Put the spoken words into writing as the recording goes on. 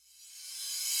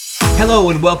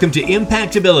Hello and welcome to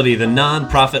Impactability, the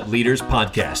Nonprofit Leaders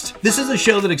Podcast. This is a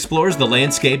show that explores the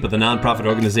landscape of the nonprofit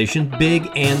organization, big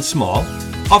and small,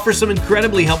 offers some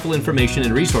incredibly helpful information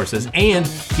and resources, and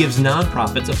gives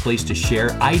nonprofits a place to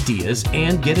share ideas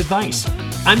and get advice.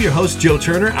 I'm your host, Joe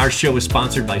Turner. Our show is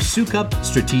sponsored by Sukup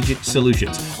Strategic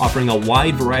Solutions, offering a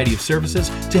wide variety of services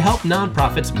to help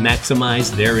nonprofits maximize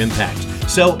their impact.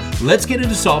 So let's get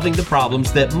into solving the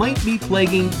problems that might be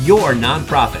plaguing your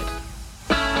nonprofit.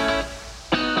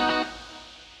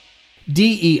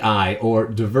 DEI, or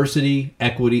diversity,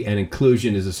 equity, and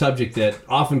inclusion, is a subject that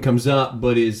often comes up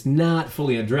but is not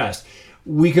fully addressed.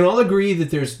 We can all agree that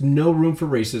there's no room for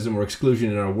racism or exclusion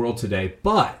in our world today,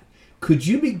 but could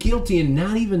you be guilty and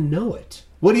not even know it?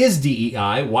 What is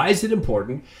DEI? Why is it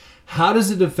important? How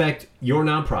does it affect your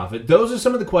nonprofit? Those are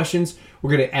some of the questions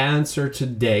we're going to answer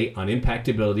today on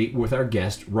Impactability with our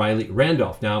guest, Riley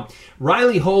Randolph. Now,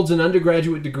 Riley holds an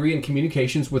undergraduate degree in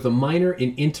communications with a minor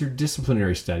in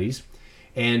interdisciplinary studies,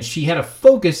 and she had a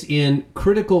focus in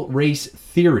critical race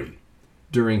theory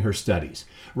during her studies.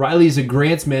 Riley is a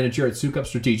grants manager at Sukup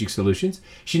Strategic Solutions.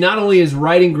 She not only is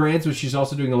writing grants, but she's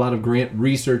also doing a lot of grant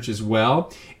research as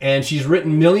well. And she's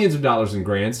written millions of dollars in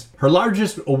grants. Her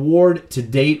largest award to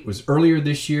date was earlier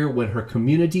this year when her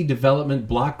Community Development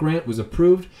Block Grant was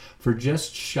approved for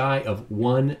just shy of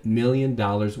 $1 million.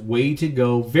 Way to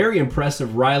go. Very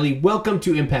impressive, Riley. Welcome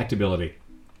to Impactability.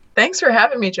 Thanks for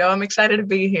having me, Joe. I'm excited to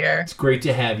be here. It's great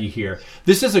to have you here.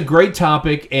 This is a great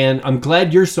topic, and I'm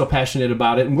glad you're so passionate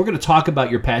about it. And we're going to talk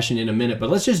about your passion in a minute, but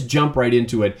let's just jump right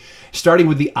into it, starting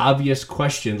with the obvious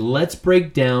question. Let's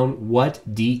break down what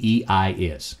DEI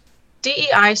is.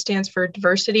 DEI stands for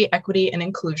diversity, equity, and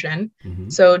inclusion.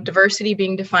 So diversity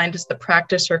being defined as the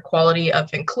practice or quality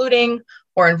of including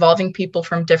or involving people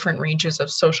from different ranges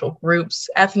of social groups,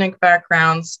 ethnic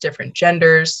backgrounds, different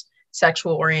genders,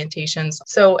 sexual orientations.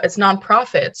 So as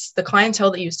nonprofits, the clientele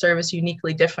that you serve is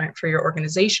uniquely different for your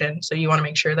organization. So you want to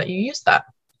make sure that you use that.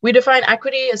 We define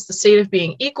equity as the state of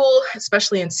being equal,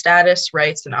 especially in status,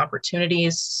 rights, and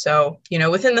opportunities. So,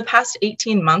 within the past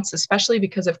 18 months, especially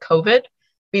because of COVID,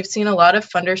 we've seen a lot of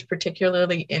funders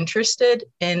particularly interested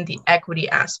in the equity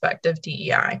aspect of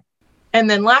DEI. And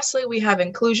then lastly, we have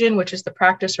inclusion, which is the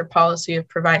practice or policy of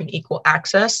providing equal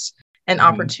access and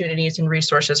opportunities and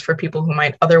resources for people who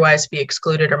might otherwise be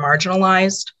excluded or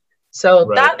marginalized.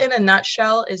 So that in a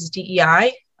nutshell is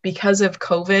DEI. Because of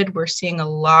COVID, we're seeing a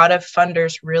lot of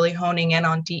funders really honing in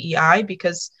on DEI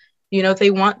because, they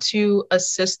want to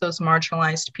assist those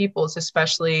marginalized peoples,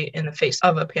 especially in the face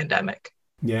of a pandemic.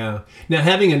 Yeah. Now,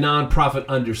 having a nonprofit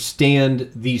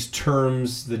understand these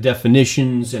terms, the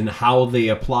definitions, and how they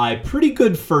apply, pretty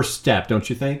good first step, don't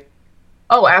you think?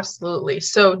 Oh, absolutely.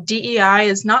 So DEI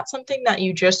is not something that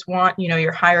you just want,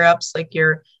 your higher ups, like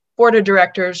your board of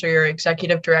directors or your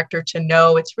executive director to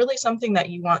know. It's really something that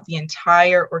you want the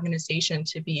entire organization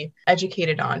to be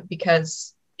educated on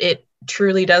because it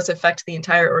truly does affect the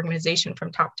entire organization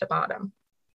from top to bottom.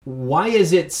 Why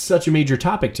is it such a major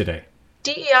topic today?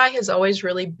 DEI has always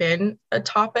really been a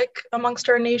topic amongst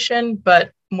our nation,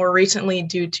 but more recently,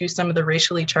 due to some of the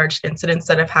racially charged incidents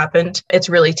that have happened, it's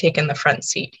really taken the front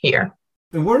seat here.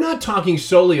 And we're not talking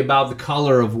solely about the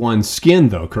color of one's skin,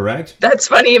 though, correct? That's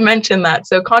funny you mentioned that.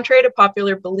 So contrary to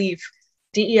popular belief,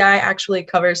 DEI actually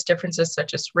covers differences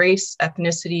such as race,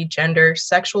 ethnicity, gender,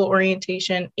 sexual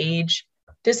orientation, age,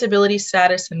 disability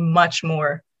status, and much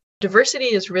more. Diversity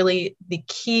is really the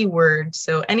key word.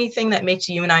 So anything that makes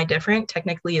you and I different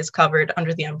technically is covered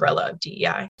under the umbrella of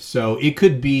DEI. So it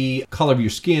could be color of your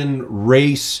skin,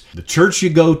 race, the church you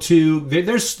go to.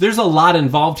 There's a lot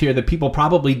involved here that people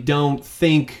probably don't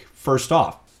think first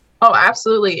off. Oh,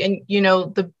 absolutely. And,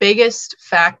 the biggest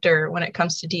factor when it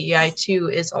comes to DEI too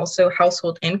is also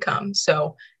household income.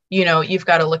 So you've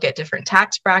got to look at different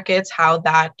tax brackets, how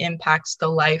that impacts the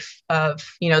life of,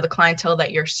 the clientele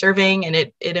that you're serving, and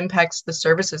it impacts the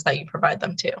services that you provide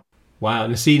them too. Wow.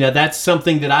 Now that's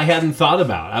something that I hadn't thought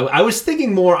about. I was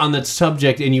thinking more on that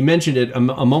subject, and you mentioned it a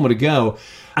moment ago.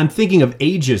 I'm thinking of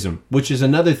ageism, which is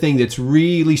another thing that's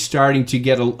really starting to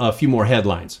get a few more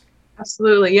headlines.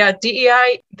 Absolutely. Yeah.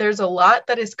 DEI, there's a lot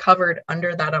that is covered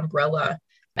under that umbrella.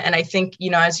 And I think,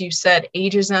 as you said,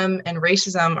 ageism and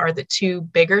racism are the two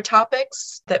bigger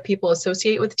topics that people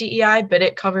associate with DEI, but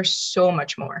it covers so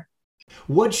much more.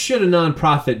 What should a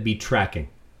nonprofit be tracking?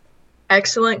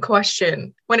 Excellent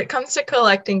question. When it comes to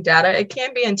collecting data, it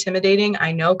can be intimidating.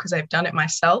 I know because I've done it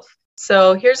myself.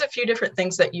 So here's a few different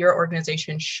things that your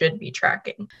organization should be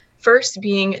tracking. First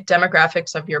being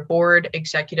demographics of your board,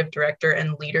 executive director,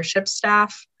 and leadership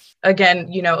staff.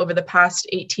 Again, over the past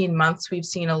 18 months, we've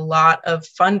seen a lot of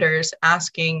funders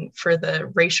asking for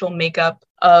the racial makeup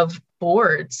of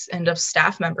boards and of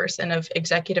staff members and of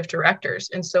executive directors.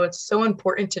 And so it's so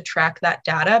important to track that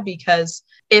data, because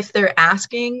if they're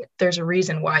asking, there's a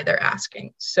reason why they're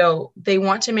asking. So they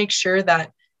want to make sure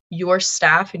that your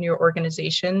staff and your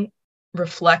organization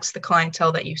reflects the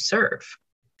clientele that you serve.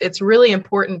 It's really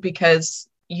important because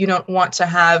you don't want to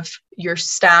have your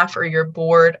staff or your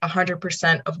board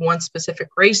 100% of one specific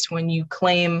race when you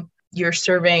claim you're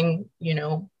serving,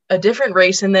 a different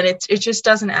race, and then it just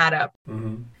doesn't add up.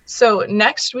 Mm-hmm. So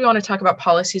next, we want to talk about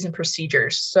policies and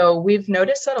procedures. So we've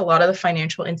noticed that a lot of the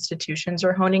financial institutions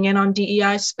are honing in on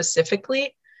DEI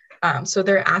specifically. So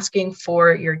they're asking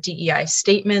for your DEI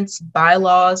statements,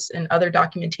 bylaws, and other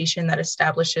documentation that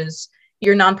establishes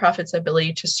your nonprofit's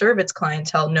ability to serve its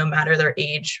clientele, no matter their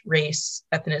age, race,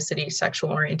 ethnicity,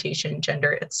 sexual orientation,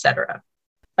 gender, etc.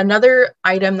 Another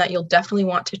item that you'll definitely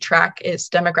want to track is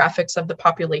demographics of the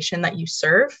population that you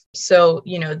serve. So,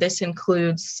 this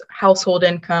includes household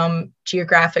income,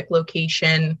 geographic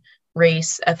location,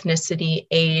 race, ethnicity,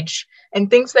 age, and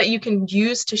things that you can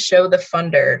use to show the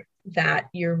funder that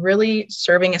you're really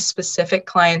serving a specific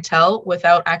clientele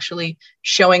without actually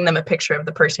showing them a picture of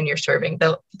the person you're serving.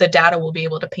 The data will be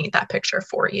able to paint that picture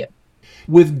for you.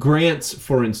 With grants,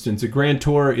 for instance, a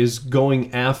grantor is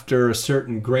going after a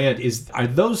certain grant. Are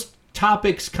those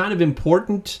topics kind of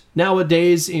important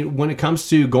nowadays when it comes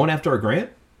to going after a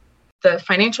grant? The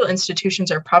financial institutions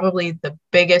are probably the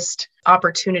biggest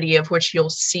opportunity of which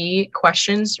you'll see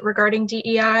questions regarding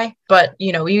DEI. But,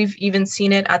 we've even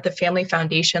seen it at the family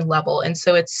foundation level. And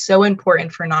so it's so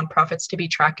important for nonprofits to be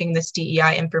tracking this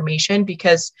DEI information,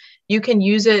 because you can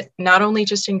use it not only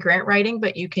just in grant writing,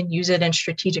 but you can use it in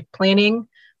strategic planning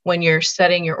when you're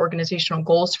setting your organizational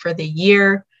goals for the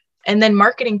year, and then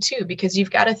marketing too, because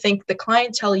you've got to think the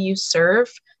clientele you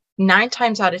serve, 9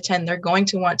 times out of 10, they're going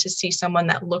to want to see someone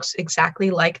that looks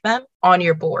exactly like them on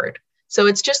your board. So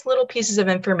it's just little pieces of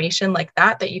information like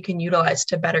that you can utilize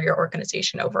to better your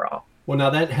organization overall. Well, now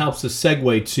that helps us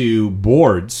segue to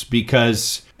boards,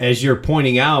 because as you're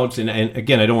pointing out, and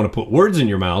again, I don't want to put words in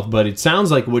your mouth, but it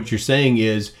sounds like what you're saying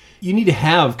is you need to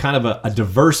have kind of a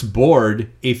diverse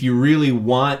board if you really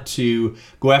want to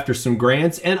go after some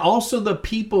grants, and also the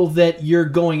people that you're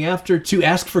going after to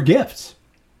ask for gifts.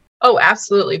 Oh,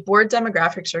 absolutely. Board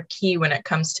demographics are key when it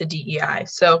comes to DEI.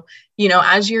 So,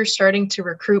 as you're starting to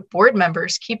recruit board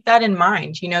members, keep that in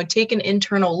mind. Take an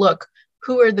internal look.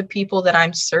 Who are the people that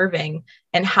I'm serving,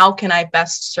 and how can I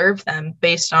best serve them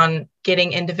based on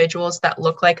getting individuals that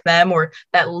look like them or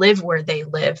that live where they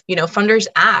live? Funders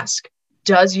ask,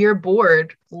 does your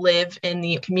board live in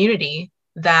the community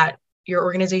that your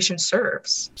organization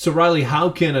serves? So Riley, how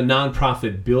can a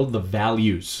nonprofit build the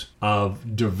values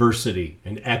of diversity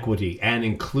and equity and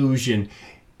inclusion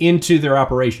into their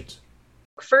operations?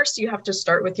 First, you have to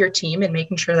start with your team and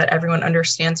making sure that everyone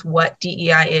understands what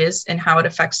DEI is and how it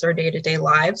affects their day-to-day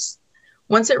lives.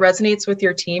 Once it resonates with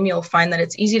your team, you'll find that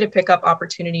it's easy to pick up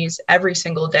opportunities every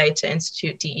single day to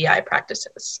institute DEI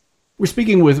practices. We're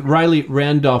speaking with Riley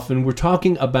Randolph, and we're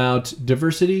talking about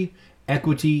diversity,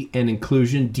 equity, and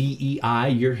inclusion,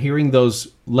 DEI. You're hearing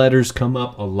those letters come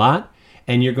up a lot,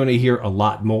 and you're going to hear a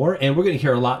lot more. And we're going to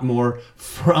hear a lot more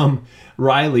from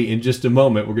Riley in just a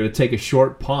moment. We're going to take a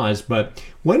short pause, but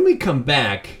when we come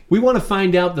back, we want to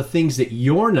find out the things that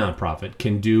your nonprofit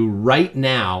can do right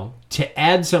now to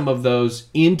add some of those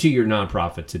into your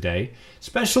nonprofit today,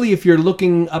 especially if you're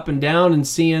looking up and down and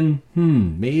seeing,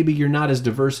 maybe you're not as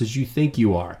diverse as you think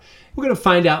you are. We're going to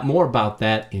find out more about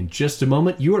that in just a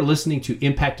moment. You are listening to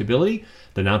Impactability,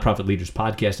 the Nonprofit Leaders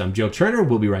Podcast. I'm Joe Turner.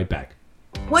 We'll be right back.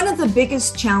 One of the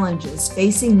biggest challenges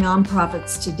facing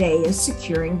nonprofits today is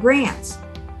securing grants.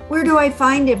 Where do I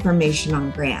find information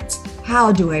on grants?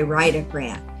 How do I write a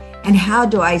grant? And how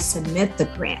do I submit the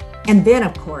grant? And then,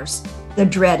 of course, the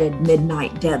dreaded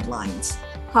midnight deadlines.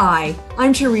 Hi,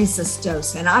 I'm Teresa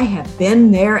Stos, and I have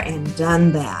been there and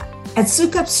done that. At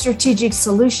Sukup Strategic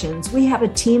Solutions, we have a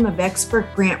team of expert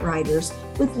grant writers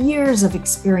with years of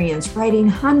experience writing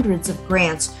hundreds of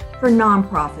grants for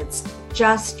nonprofits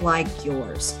just like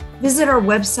yours. Visit our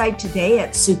website today at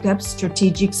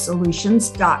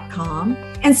sukupstrategicsolutions.com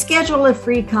and schedule a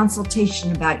free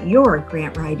consultation about your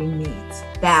grant writing needs.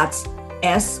 That's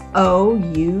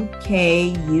SOUKUP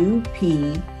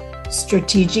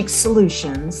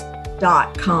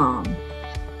strategicsolutions.com.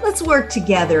 Let's work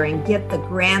together and get the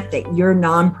grant that your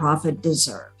nonprofit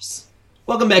deserves.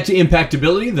 Welcome back to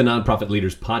Impactability, the Nonprofit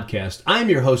Leaders Podcast. I'm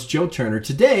your host, Joe Turner.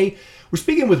 Today, we're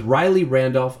speaking with Riley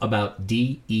Randolph about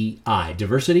DEI,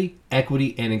 diversity,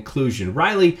 equity, and inclusion.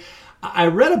 Riley, I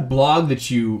read a blog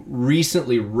that you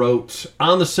recently wrote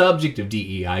on the subject of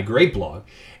DEI, great blog,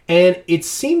 and it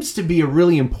seems to be a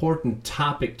really important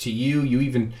topic to you. You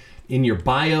even, in your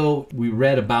bio, we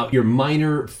read about your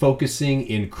minor focusing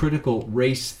in critical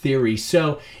race theory.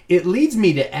 So it leads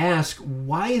me to ask,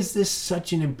 why is this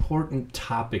such an important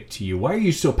topic to you? Why are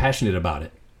you so passionate about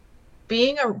it?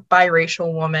 Being a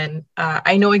biracial woman,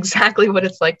 I know exactly what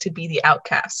it's like to be the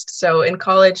outcast. So in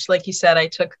college, like you said, I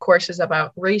took courses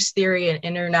about race theory and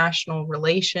international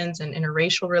relations and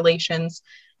interracial relations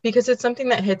because it's something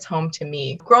that hits home to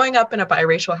me. Growing up in a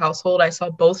biracial household, I saw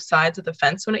both sides of the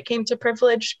fence when it came to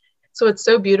privilege. So it's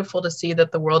so beautiful to see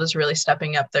that the world is really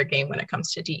stepping up their game when it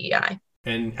comes to DEI.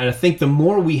 And I think the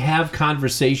more we have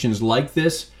conversations like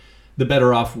this, the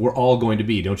better off we're all going to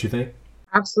be, don't you think?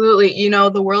 Absolutely. You know,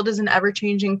 the world is an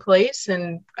ever-changing place,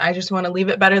 and I just want to leave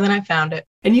it better than I found it.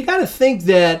 And you got to think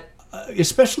that,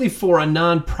 especially for a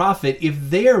nonprofit, if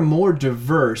they are more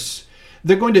diverse,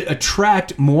 they're going to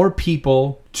attract more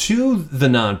people to the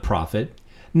nonprofit,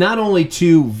 not only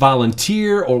to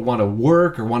volunteer or want to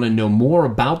work or want to know more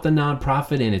about the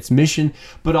nonprofit and its mission,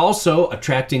 but also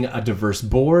attracting a diverse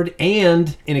board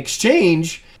and, in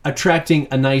exchange, attracting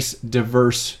a nice,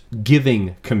 diverse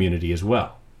giving community as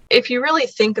well. If you really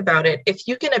think about it, if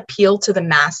you can appeal to the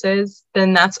masses,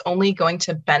 then that's only going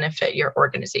to benefit your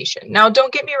organization. Now,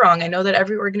 don't get me wrong. I know that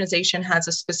every organization has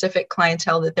a specific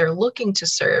clientele that they're looking to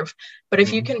serve. But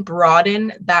if you can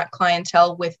broaden that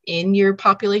clientele within your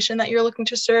population that you're looking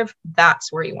to serve,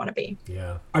 that's where you want to be.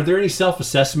 Yeah. Are there any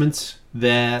self-assessments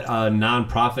that a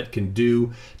nonprofit can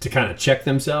do to kind of check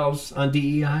themselves on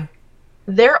DEI?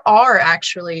 There are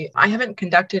actually. I haven't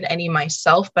conducted any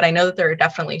myself, but I know that there are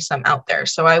definitely some out there.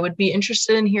 So I would be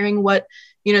interested in hearing what,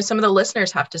 some of the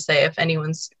listeners have to say if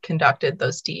anyone's conducted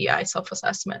those DEI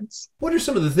self-assessments. What are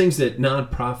some of the things that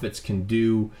nonprofits can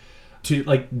do to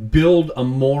build a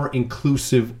more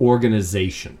inclusive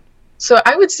organization? So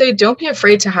I would say don't be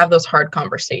afraid to have those hard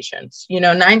conversations.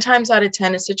 9 times out of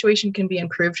 10, a situation can be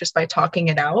improved just by talking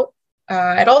it out.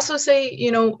 I'd also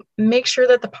say, make sure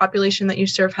that the population that you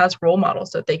serve has role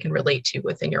models that they can relate to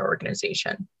within your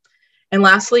organization. And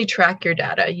lastly, track your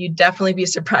data. You'd definitely be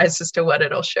surprised as to what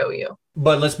it'll show you.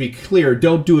 But let's be clear,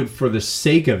 don't do it for the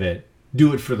sake of it.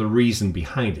 Do it for the reason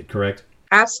behind it, correct?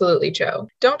 Absolutely, Joe.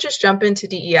 Don't just jump into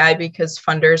DEI because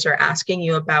funders are asking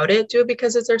you about it. Do it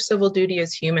because it's our civil duty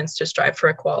as humans to strive for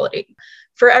equality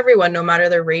for everyone, no matter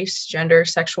their race, gender,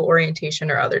 sexual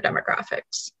orientation, or other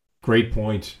demographics. Great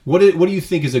point. What do you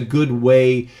think is a good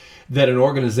way that an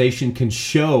organization can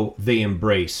show they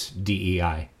embrace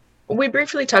DEI? We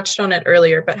briefly touched on it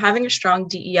earlier, but having a strong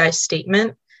DEI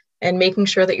statement and making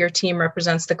sure that your team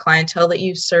represents the clientele that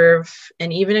you serve,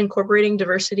 and even incorporating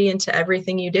diversity into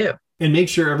everything you do. And make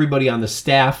sure everybody on the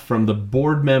staff, from the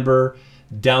board member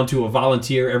down to a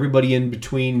volunteer, everybody in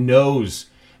between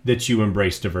knows that you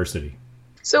embrace diversity.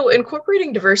 So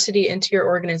incorporating diversity into your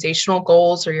organizational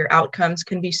goals or your outcomes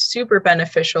can be super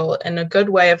beneficial and a good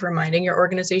way of reminding your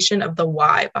organization of the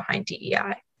why behind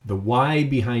DEI. The why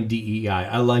behind DEI.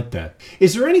 I like that.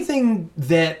 Is there anything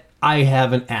that I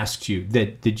haven't asked you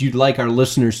that you'd like our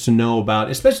listeners to know about,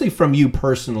 especially from you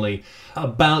personally,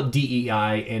 about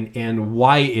DEI and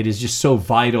why it is just so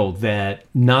vital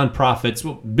that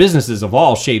nonprofits, businesses of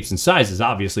all shapes and sizes,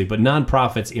 obviously, but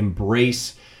nonprofits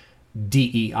embrace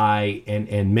DEI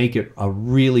and make it a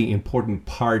really important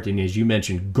part, and as you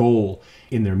mentioned, goal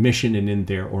in their mission and in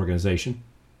their organization?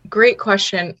 Great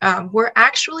question. We're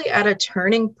actually at a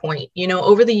turning point.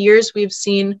 Over the years, we've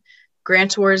seen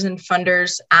grantors and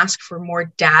funders ask for more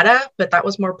data, but that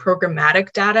was more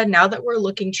programmatic data. Now that we're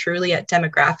looking truly at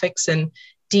demographics and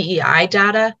DEI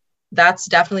data, that's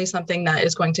definitely something that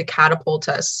is going to catapult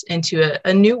us into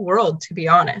a new world, to be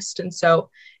honest. And so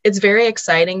it's very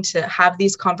exciting to have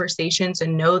these conversations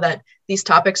and know that these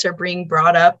topics are being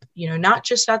brought up, not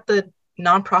just at the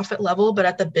nonprofit level, but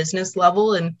at the business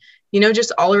level and,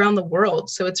 just all around the world.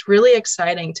 So it's really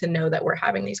exciting to know that we're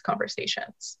having these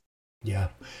conversations. Yeah.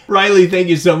 Riley, thank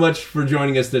you so much for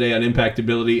joining us today on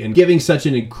Impactability and giving such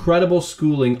an incredible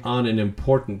schooling on an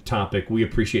important topic. We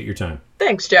appreciate your time.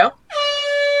 Thanks, Joe.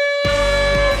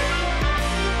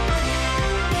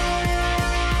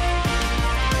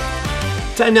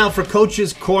 Time now for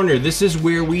Coach's Corner. This is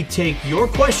where we take your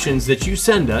questions that you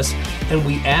send us and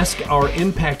we ask our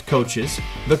Impact coaches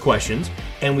the questions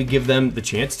and we give them the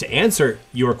chance to answer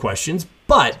your questions.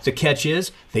 But the catch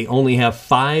is they only have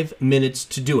 5 minutes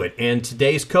to do it. And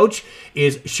today's coach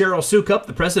is Cheryl Sukup,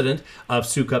 the president of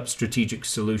Sukup Strategic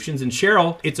Solutions. And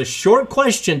Cheryl, it's a short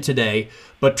question today,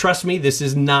 but trust me, this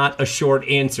is not a short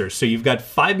answer. So you've got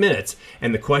 5 minutes.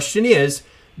 And the question is,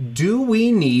 do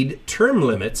we need term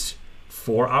limits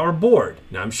for our board?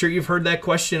 Now, I'm sure you've heard that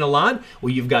question a lot.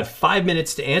 Well, you've got 5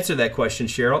 minutes to answer that question,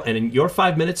 Cheryl, and your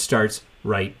 5 minutes starts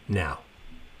right now.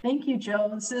 Thank you,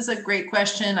 Joe. This is a great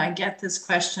question. I get this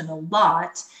question a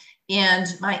lot, and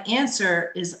my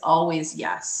answer is always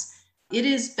yes. It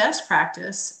is best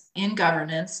practice in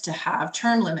governance to have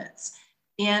term limits.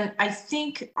 And I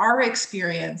think our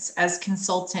experience as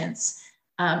consultants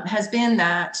has been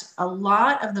that a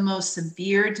lot of the most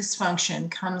severe dysfunction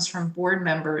comes from board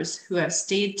members who have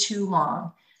stayed too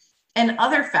long, and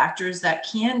other factors that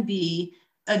can be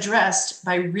addressed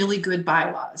by really good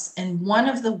bylaws. And one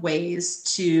of the ways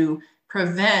to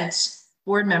prevent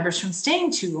board members from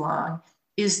staying too long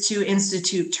is to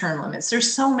institute term limits.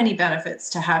 There's so many benefits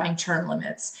to having term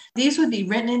limits. These would be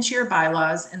written into your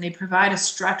bylaws, and they provide a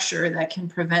structure that can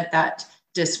prevent that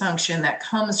dysfunction that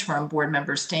comes from board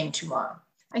members staying too long.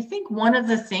 I think one of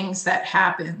the things that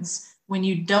happens when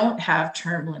you don't have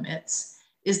term limits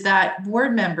is that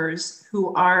board members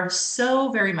who are so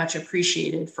very much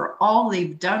appreciated for all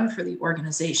they've done for the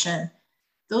organization,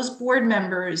 those board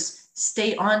members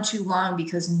stay on too long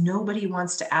because nobody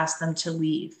wants to ask them to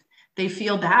leave. They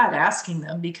feel bad asking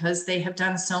them because they have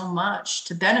done so much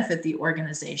to benefit the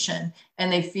organization,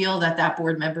 and they feel that that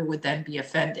board member would then be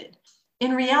offended.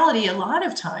 In reality, a lot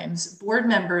of times, board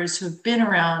members who have been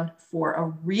around for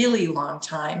a really long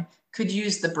time could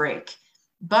use the break.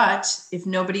 But if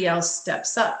nobody else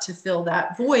steps up to fill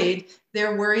that void,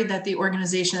 they're worried that the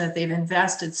organization that they've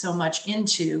invested so much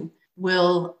into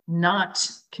will not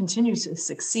continue to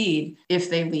succeed if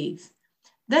they leave.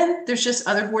 Then there's just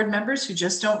other board members who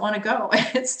just don't want to go.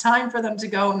 It's time for them to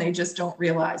go and they just don't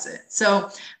realize it.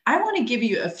 So I want to give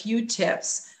you a few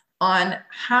tips on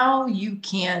how you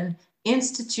can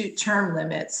institute term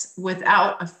limits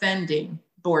without offending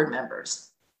board members.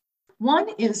 One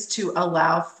is to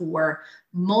allow for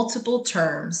multiple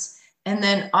terms and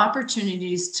then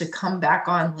opportunities to come back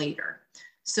on later.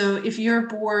 So if your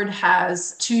board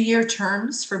has 2-year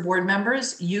terms for board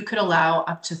members, you could allow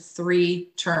up to 3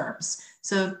 terms.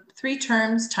 So 3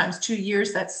 terms times 2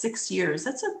 years, that's 6 years.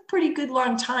 That's a pretty good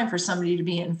long time for somebody to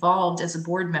be involved as a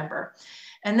board member.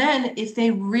 And then if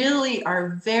they really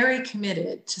are very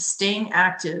committed to staying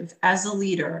active as a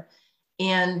leader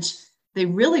and they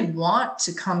really want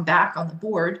to come back on the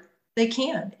board, they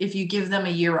can, if you give them a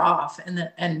year off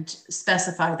and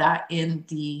specify that in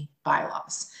the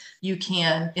bylaws. You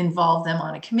can involve them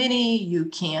on a committee, you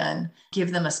can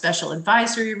give them a special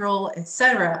advisory role,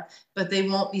 etc., but they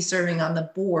won't be serving on the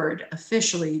board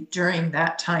officially during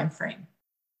that time frame.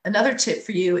 Another tip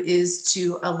for you is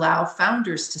to allow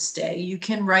founders to stay. You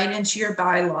can write into your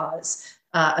bylaws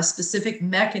a specific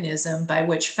mechanism by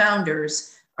which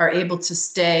founders are able to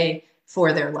stay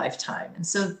for their lifetime. And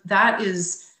so that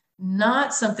is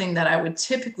not something that I would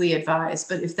typically advise,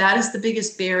 but if that is the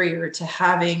biggest barrier to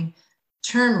having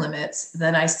term limits,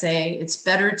 then I say it's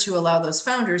better to allow those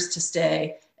founders to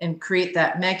stay and create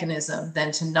that mechanism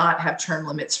than to not have term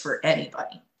limits for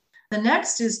anybody. The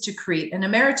next is to create an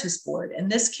emeritus board,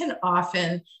 and this can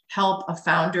often help a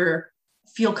founder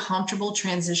feel comfortable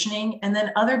transitioning, and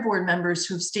then other board members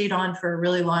who have stayed on for a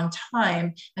really long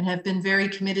time and have been very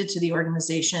committed to the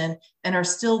organization and are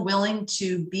still willing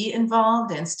to be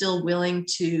involved and still willing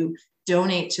to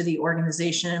donate to the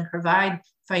organization and provide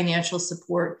financial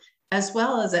support, as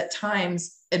well as at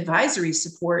times advisory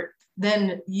support.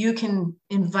 Then you can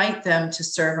invite them to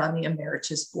serve on the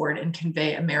emeritus board and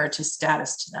convey emeritus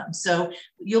status to them. So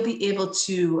you'll be able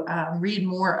to read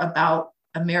more about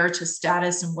emeritus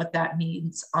status and what that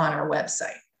means on our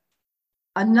website.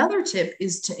 Another tip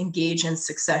is to engage in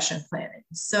succession planning.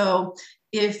 So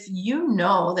if you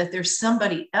know that there's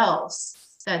somebody else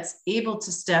that's able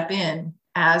to step in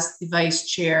as the vice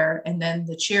chair and then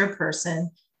the chairperson,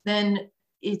 then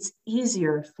it's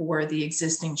easier for the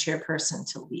existing chairperson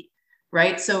to lead,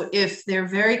 right? So if they're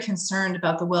very concerned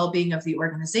about the well-being of the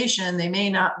organization, they may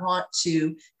not want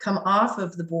to come off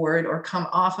of the board or come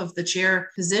off of the chair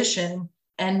position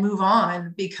and move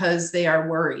on because they are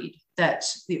worried that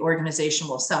the organization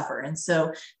will suffer. And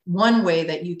so one way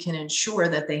that you can ensure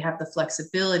that they have the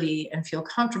flexibility and feel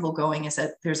comfortable going is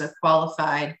that there's a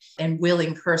qualified and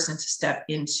willing person to step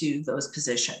into those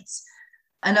positions.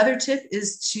 Another tip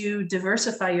is to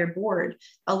diversify your board.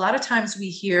 A lot of times we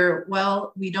hear,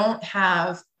 well, we don't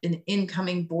have an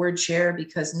incoming board chair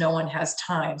because no one has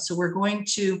time. So we're going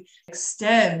to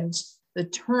extend the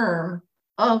term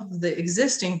of the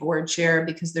existing board chair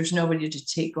because there's nobody to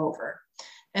take over.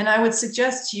 And I would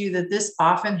suggest to you that this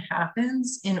often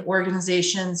happens in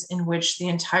organizations in which the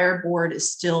entire board is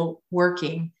still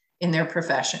working in their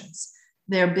professions.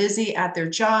 They're busy at their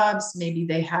jobs. Maybe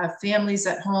they have families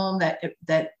at home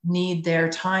that need their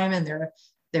time and their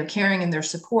caring and their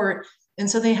support. And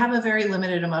so they have a very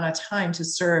limited amount of time to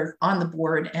serve on the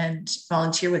board and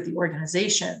volunteer with the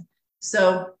organization.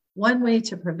 So one way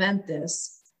to prevent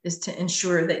this is to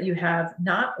ensure that you have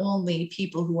not only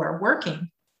people who are working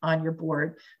on your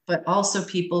board, but also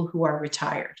people who are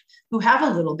retired, who have a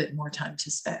little bit more time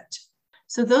to spend.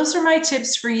 So those are my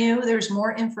tips for you. There's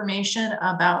more information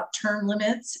about term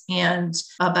limits and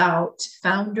about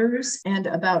founders and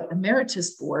about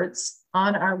emeritus boards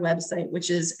on our website, which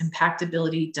is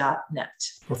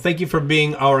impactability.net. Well, thank you for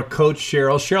being our coach,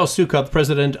 Cheryl. Cheryl Sukup,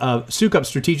 president of Sukup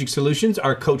Strategic Solutions,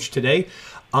 our coach today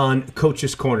on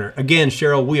Coach's Corner. Again,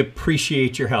 Cheryl, we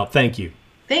appreciate your help. Thank you.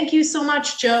 Thank you so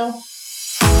much, Joe.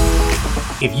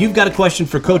 If you've got a question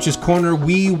for Coach's Corner,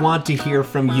 we want to hear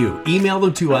from you. Email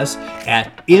them to us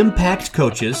at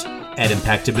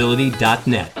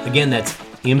impactcoaches@impactability.net. Again, that's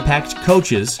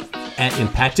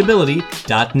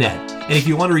impactcoaches@impactability.net. And if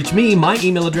you want to reach me, my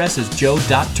email address is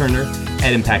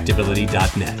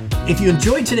joe.turner@impactability.net. If you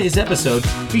enjoyed today's episode,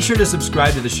 be sure to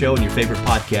subscribe to the show in your favorite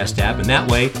podcast app, and that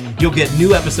way you'll get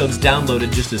new episodes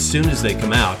downloaded just as soon as they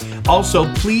come out.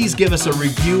 Also, please give us a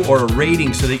review or a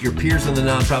rating so that your peers in the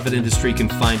nonprofit industry can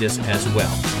find us as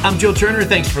well. I'm Joe Turner.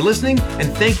 Thanks for listening,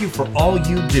 and thank you for all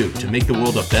you do to make the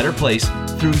world a better place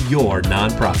through your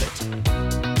nonprofit.